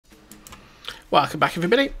Welcome back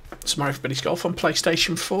everybody, it's more Everybody's Golf on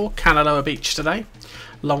PlayStation 4, Kanaloa Beach today.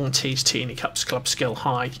 Long tees, teeny cups, club skill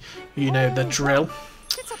high, you know the drill.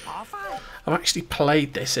 I've actually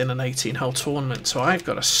played this in an 18-hole tournament, so I've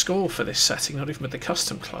got a score for this setting, not even with the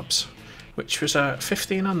custom clubs, which was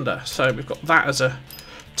 15 under, so we've got that as a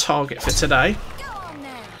target for today.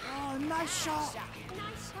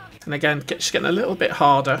 And again, just getting a little bit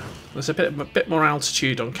harder. There's a bit more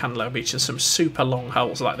altitude on Kanaloa Beach and some super long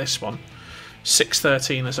holes like this one.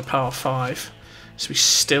 613 as a par 5, so we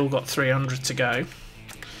still got 300 to go.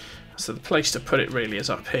 So the place to put it really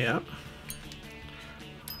is up here.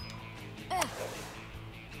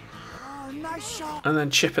 And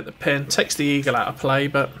then chip at the pin. Takes the eagle out of play,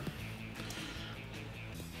 but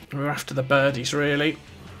we're after the birdies really.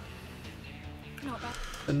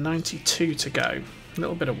 And 92 to go. A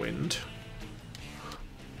little bit of wind.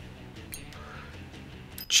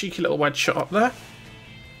 Cheeky little wedge shot up there.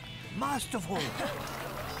 Masterful.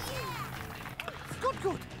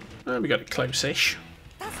 Good. We got it close-ish.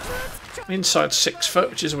 Inside 6 foot,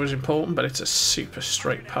 which is always important, but it's a super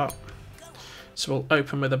straight putt. So we'll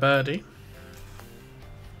open with a birdie.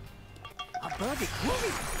 A birdie.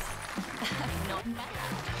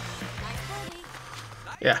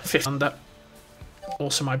 Yeah, 5th under.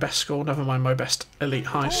 Also my best score, never mind my best elite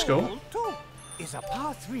high score. Is a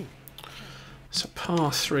par 3. It's a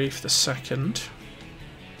par 3 for the second.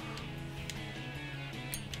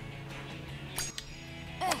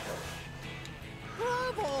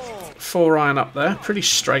 Bravo. 4 iron up there, pretty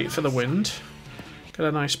straight for the wind. Get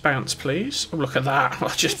a nice bounce, please. Oh, look at that! I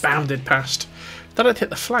just bounded past. Thought I'd hit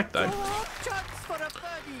the flag though.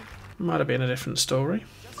 Might have been a different story.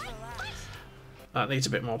 That needs a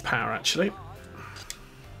bit more power actually.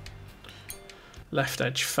 Left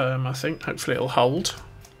edge firm, I think. Hopefully it'll hold.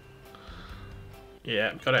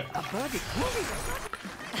 Yeah, got it.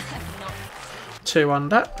 2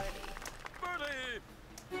 under.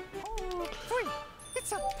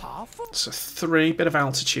 It's a 3, bit of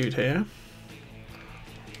altitude here.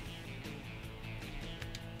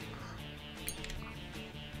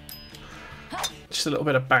 Just a little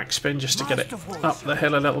bit of backspin just to get it up the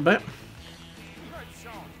hill a little bit.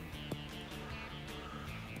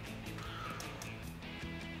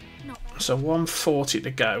 So 140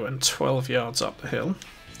 to go and 12 yards up the hill.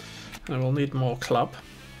 And we'll need more club.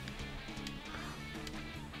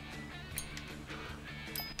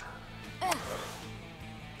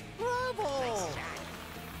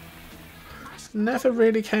 Never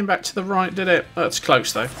really came back to the right, did it? That's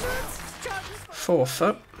close though. 4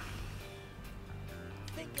 foot.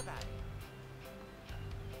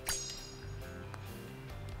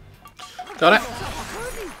 Got it.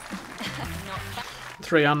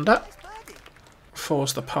 3 under.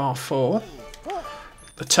 4's the par 4.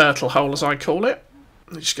 The turtle hole as I call it.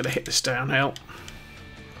 I'm just going to hit this downhill.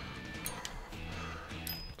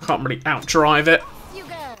 Can't really outdrive it.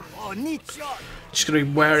 Just going to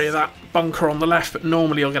be wary of that bunker on the left, but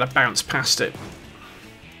normally you'll get a bounce past it.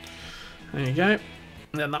 There you go.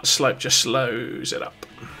 And then that slope just slows it up.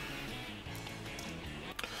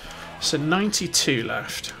 So 92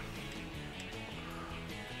 left.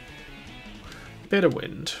 Bit of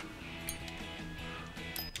wind.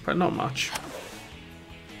 But not much.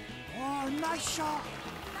 Oh, nice shot.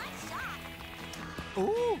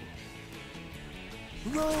 Ooh.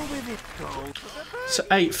 Roll with it, go. So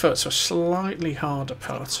 8 foot, so a slightly harder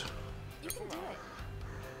putt.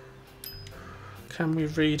 Can we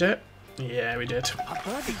read it? Yeah, we did.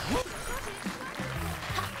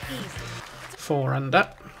 4 under.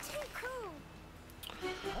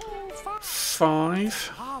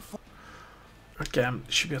 5. Again,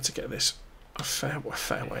 should be able to get this a fair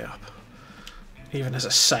way up. Even as I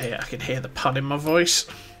say it, I can hear the pun in my voice.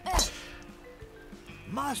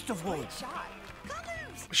 Masterful.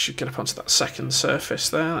 We should get up onto that second surface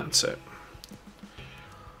there, that's it.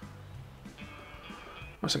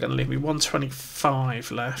 What's it going to leave me?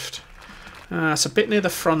 125 left. It's a bit near the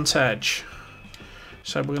front edge.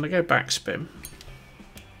 So we're going to go backspin.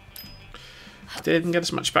 Didn't get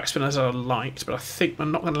as much backspin as I liked, but I think we're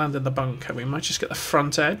not going to land in the bunker. We might just get the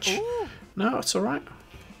front edge. Ooh. No, it's alright.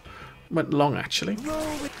 Went long actually.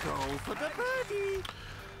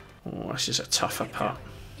 Oh, this is a tougher putt.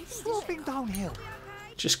 Sloping downhill.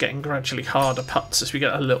 Just getting gradually harder putts as we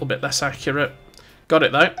get a little bit less accurate. Got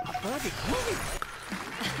it though.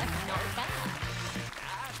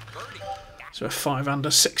 So a 5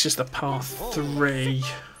 under. 6 is the par 3.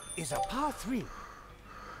 Is a par 3.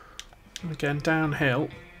 Again, downhill.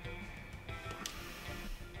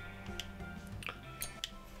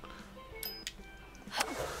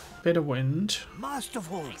 Bit of wind.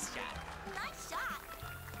 Masterful.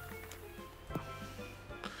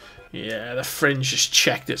 Yeah, the fringe just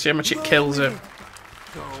checked it. See how much it kills it.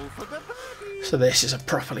 Go for the birdie. So this is a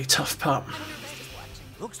properly tough putt.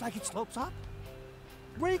 Looks like it slopes up.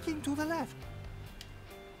 Braking to the left.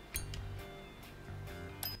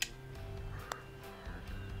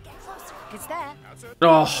 It's there.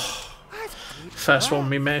 Oh, first one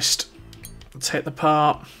we missed. Let's hit the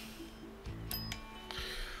par.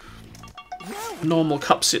 Normal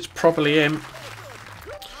cups, it's probably in.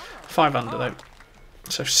 5 under though.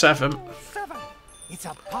 So 7. 7. It's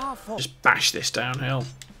a par 4. Just bash this downhill.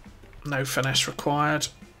 No finesse required.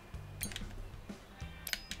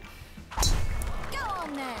 Go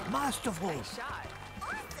on then. Masterful.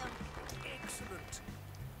 Excellent.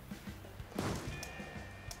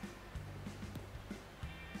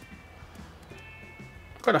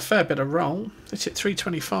 Got a fair bit of roll. It's at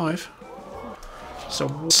 325.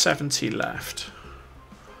 So 70 left.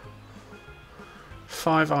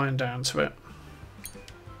 5 iron down to it.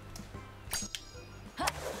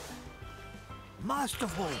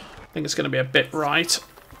 Masterful. I think it's going to be a bit right.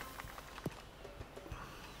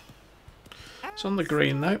 It's on the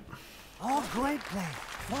green though. Oh, great play.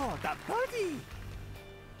 For the birdie.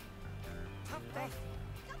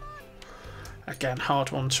 Again,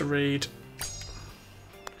 hard one to read.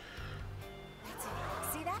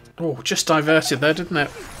 See that? Oh, just diverted there, didn't it?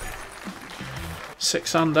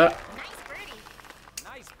 6 under.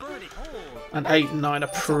 Nice birdie. And 8 and 9 are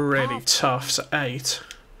pretty tough. So 8.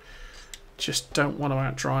 Just don't want to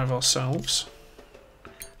outdrive ourselves.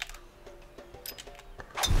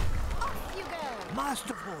 Off you go.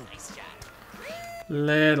 Masterful.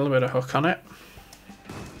 Little bit of hook on it.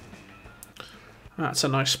 That's a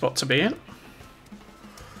nice spot to be in.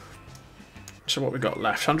 So what we got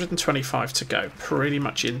left? 125 to go. Pretty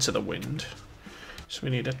much into the wind. So we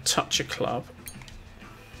need a touch of club.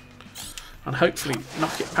 And hopefully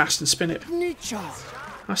knock it past and spin it. Neat shot.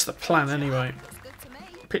 That's the plan anyway.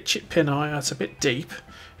 Pitch it pin high. That's a bit deep.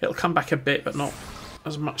 It'll come back a bit, but not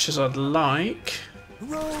as much as I'd like.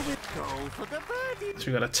 Roll it. Go for the birdie. So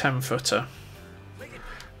we've got a 10-footer.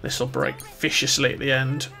 This will break viciously at the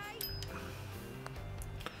end.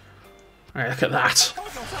 Right, look at that.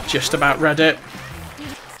 Just about read it.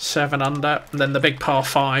 7 under. And then the big par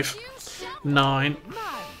 5. 9.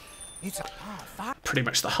 It's a par 5. Pretty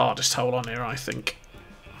much the hardest hole on here, I think.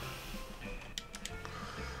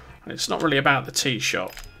 It's not really about the tee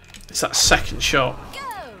shot. It's that second shot. Go.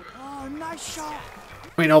 Oh, nice shot.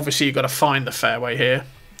 I mean, obviously you've got to find the fairway here.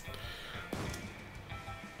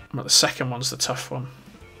 But the second one's the tough one.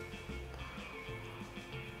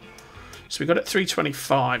 So we got it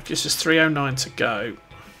 325, gives us 309 to go.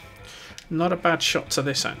 Not a bad shot to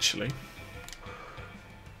this, actually.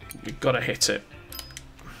 You've got to hit it.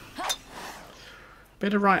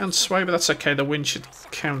 Bit of right-hand sway, but that's okay. The wind should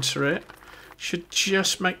counter it. Should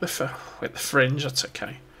just make the with the fringe, that's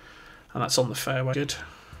okay. And that's on the fairway. Good.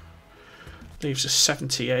 Leaves us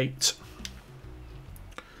 78.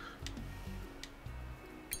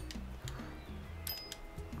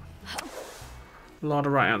 A lot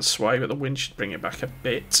of right-hand sway, but the wind should bring it back a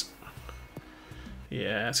bit.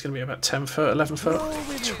 Yeah, it's going to be about 10 foot, 11 foot,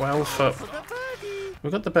 12 foot.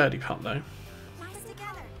 We've got the birdie putt, though. Nice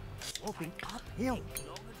together. Sloping uphill.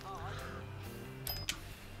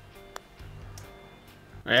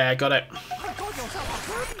 Yeah, got it.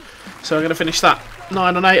 So we're going to finish that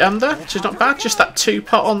 9 on 8 under, which is not bad. Just that 2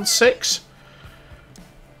 putt on 6.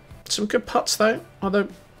 Some good putts, though. Although,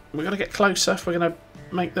 we've got to get closer if we're going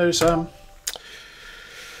to make those...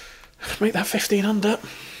 make that 15 under.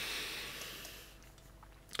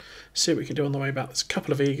 See what we can do on the way back. There's a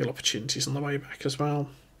couple of eagle opportunities on the way back as well.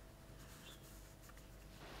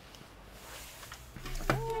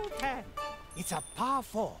 10. It's a par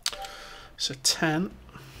 4. So 10.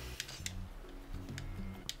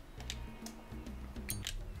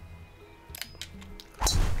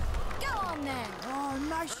 Go on then. Oh,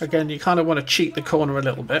 nice shot. Again, you kind of want to cheat the corner a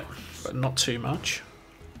little bit, but not too much.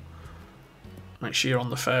 Make sure you're on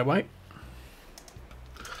the fairway.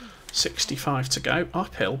 65 to go.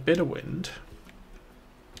 Uphill, bit of wind.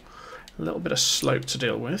 A little bit of slope to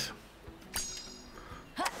deal with.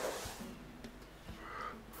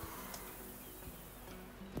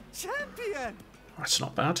 Champion. That's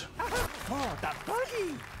not bad. For the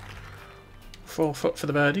birdie. 4 foot for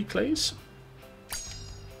the birdie, please.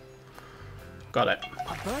 Got it.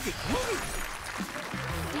 A birdie.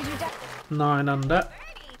 9 under.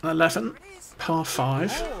 11. Par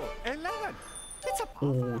 5. Oh, 11. It's a par.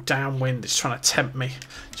 Oh, downwind. It's trying to tempt me.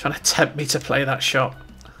 It's trying to tempt me to play that shot.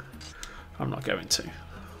 I'm not going to.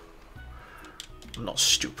 I'm not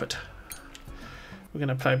stupid. We're going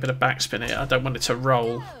to play a bit of backspin here. I don't want it to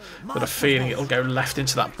roll. I've got a feeling it'll go left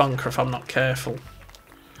into that bunker if I'm not careful.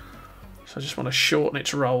 So I just want to shorten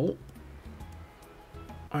its roll.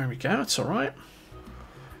 There we go, it's alright.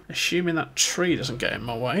 Assuming that tree doesn't get in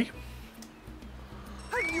my way.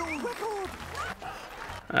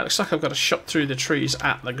 Looks like I've got a shot through the trees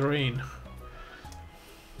at the green.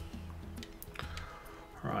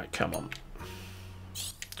 Right, come on.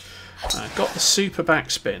 I've got the super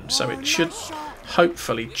backspin, so it should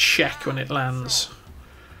hopefully check when it lands.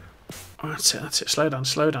 Oh, that's it, that's it. Slow down,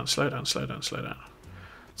 slow down, slow down, slow down, slow down.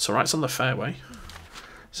 It's alright, it's on the fairway.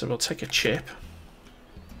 So we'll take a chip.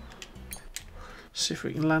 See if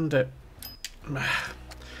we can land it.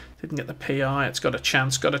 Didn't get the PI. It's got a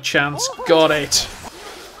chance, got a chance. Got it!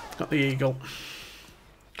 Got the eagle.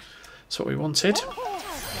 That's what we wanted.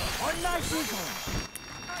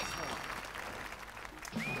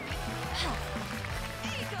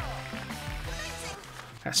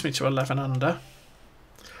 That's me to 11 under.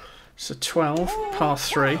 So 12, par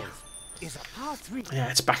 3.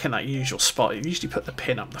 Yeah, it's back in that usual spot. You usually put the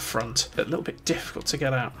pin up the front. A little bit difficult to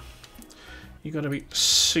get out. You've got to be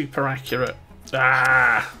super accurate.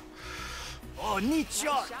 Ah! Oh, neat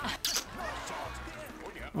shot.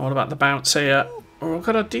 What about the bounce here? Oh, I've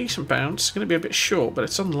got a decent bounce. It's going to be a bit short, but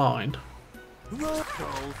it's on line. Go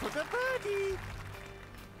for the birdie.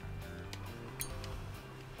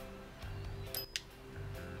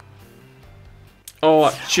 Oh,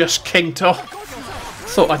 I just kinked off.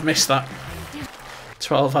 Thought I'd missed that.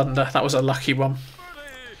 12 under. That was a lucky one.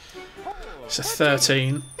 It's a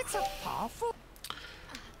 13.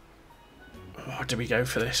 Oh, do we go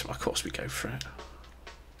for this? Well, of course we go for it.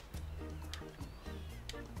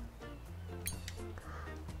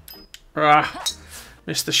 Ah,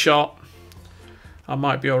 missed the shot. I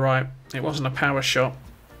might be alright. It wasn't a power shot.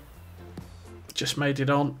 Just made it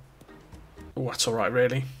on. Oh, that's alright,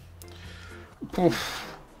 really. Oof.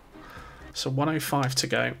 So 105 to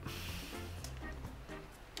go.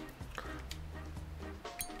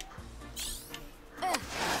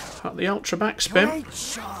 Got the ultra backspin.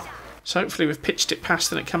 So hopefully we've pitched it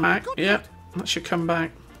past and it come back. Yeah, that should come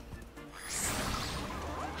back.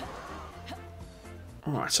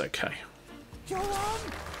 Oh, that's okay. Go on,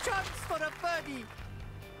 chance for a birdie.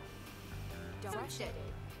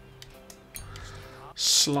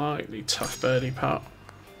 Slightly tough birdie putt.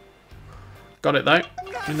 Got it though,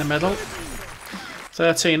 in the middle.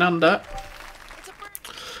 13 under.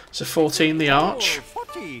 So 14 the arch.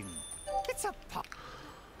 14. It's a putt.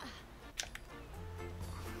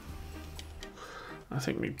 I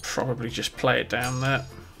think we probably just play it down there.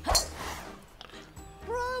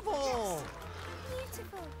 Bravo.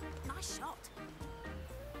 Beautiful. Nice shot.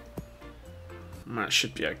 And that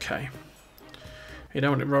should be okay. You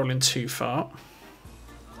don't want it rolling too far.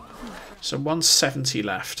 So 170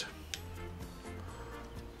 left.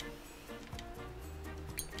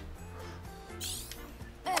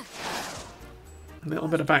 A little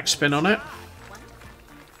bit of backspin on it.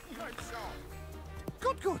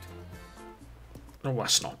 Good, good. Oh,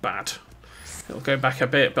 that's not bad. It'll go back a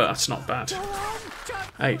bit, but that's not bad. Go on,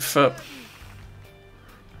 chance. 8 foot.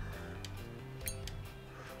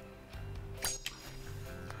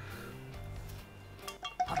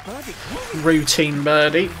 A birdie. Routine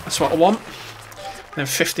birdie. That's what I want. Then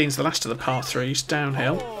 15's the last of the par 3s.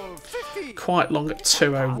 Downhill. Oh, 50. Quite long at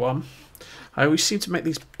 201. I always seem to make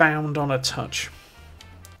these bound on a touch.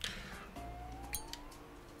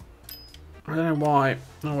 I don't know why.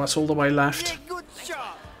 Oh, that's all the way left. Good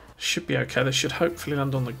shot. Should be okay. They should hopefully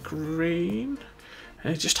land on the green.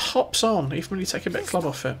 And it just hops on, even when you take a bit of club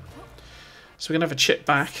off it. So we're going to have a chip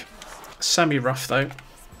back. Semi-rough, though.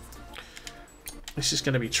 This is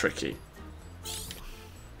going to be tricky.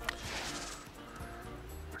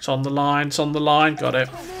 It's on the line. It's on the line. Got it.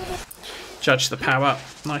 Judge the power.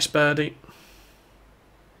 Nice birdie.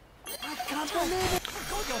 I can't believe it.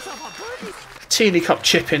 Got yourself a birdie. Teeny Cup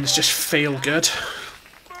chip-ins just feel good.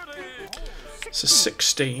 So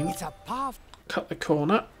 16. It's a par. Cut the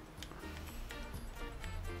corner.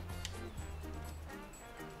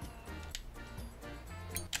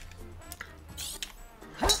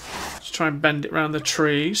 Let's try and bend it round the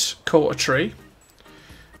trees. Caught a tree.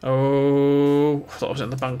 Oh, I thought I was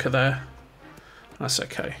in the bunker there. That's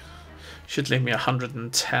okay. Should leave me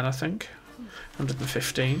 110, I think.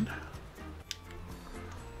 115.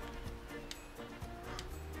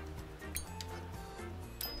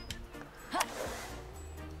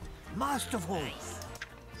 Masterful.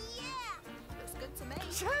 Yeah. Looks good to me.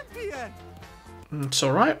 Champion. It's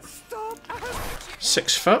alright. Stop.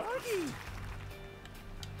 6 foot. Birdie.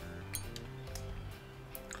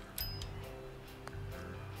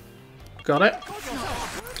 Got it. Got yourself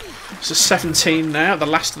This is 17 now, the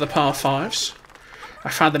last of the par 5s. I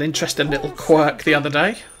found an interesting little quirk the other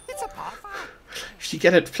day. It's a par 5. If you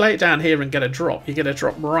play it down here and get a drop, you get a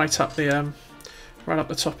drop right up the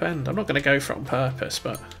top end. I'm not going to go for it on purpose,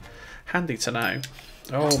 but handy to know.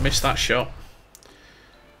 Oh, missed that shot.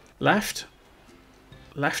 Left.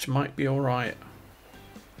 Left might be alright.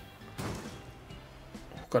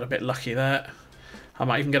 Got a bit lucky there. I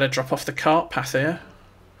might even get a drop off the cart path here.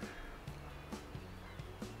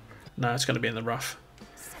 No, it's going to be in the rough.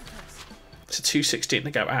 It's a 216 to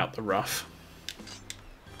go out the rough.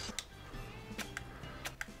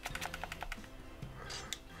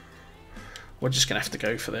 We're just going to have to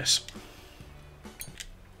go for this.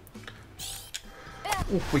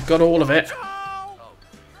 Ooh, we got all of it.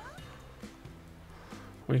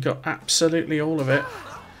 We got absolutely all of it.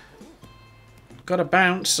 Got a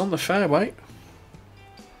bounce. It's on the fairway.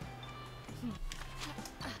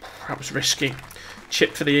 That was risky.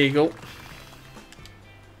 Chip for the eagle.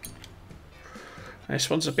 This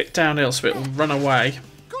one's a bit downhill, so it will run away.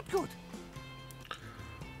 Good.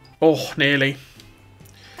 Oh, nearly.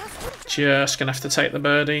 Just going to have to take the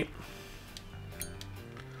birdie.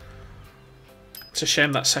 It's a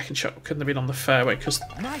shame that second shot couldn't have been on the fairway, because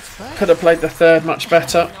could have played the third much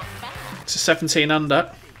better. It's a 17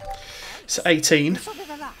 under. It's 18.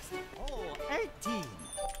 Oh, 18.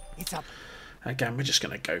 It's up. Again, we're just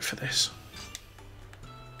going to go for this.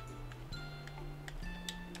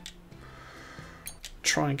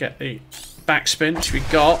 Try and get the backspin, which we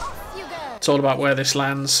got. It's all about where this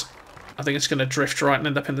lands. I think it's going to drift right and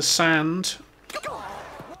end up in the sand.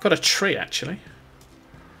 Got a tree, actually.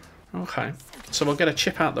 Okay, so we'll get a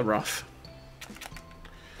chip out the rough.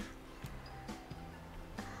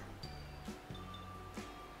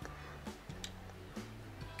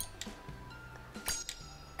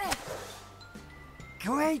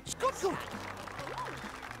 Great. Good.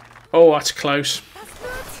 Oh, that's close.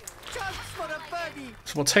 Chance for a birdie.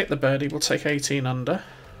 So we'll take the birdie. We'll take 18 under.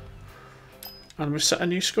 And we'll set a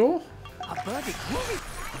new score. A birdie.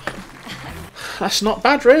 That's not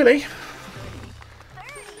bad, really.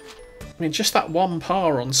 I mean, just that one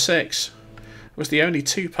par on 6 was the only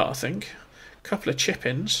 2 par, I think. A couple of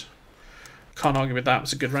chip-ins. Can't argue with that. It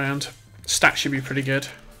was a good round. Stats should be pretty good.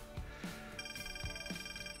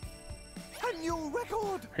 A new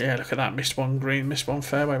record. Yeah, look at that. Missed one green, missed one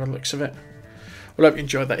fairway by the looks of it. Well, I hope you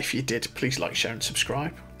enjoyed that. If you did, please like, share and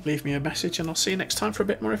subscribe. Leave me a message and I'll see you next time for a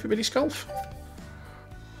bit more Everybody's Golf.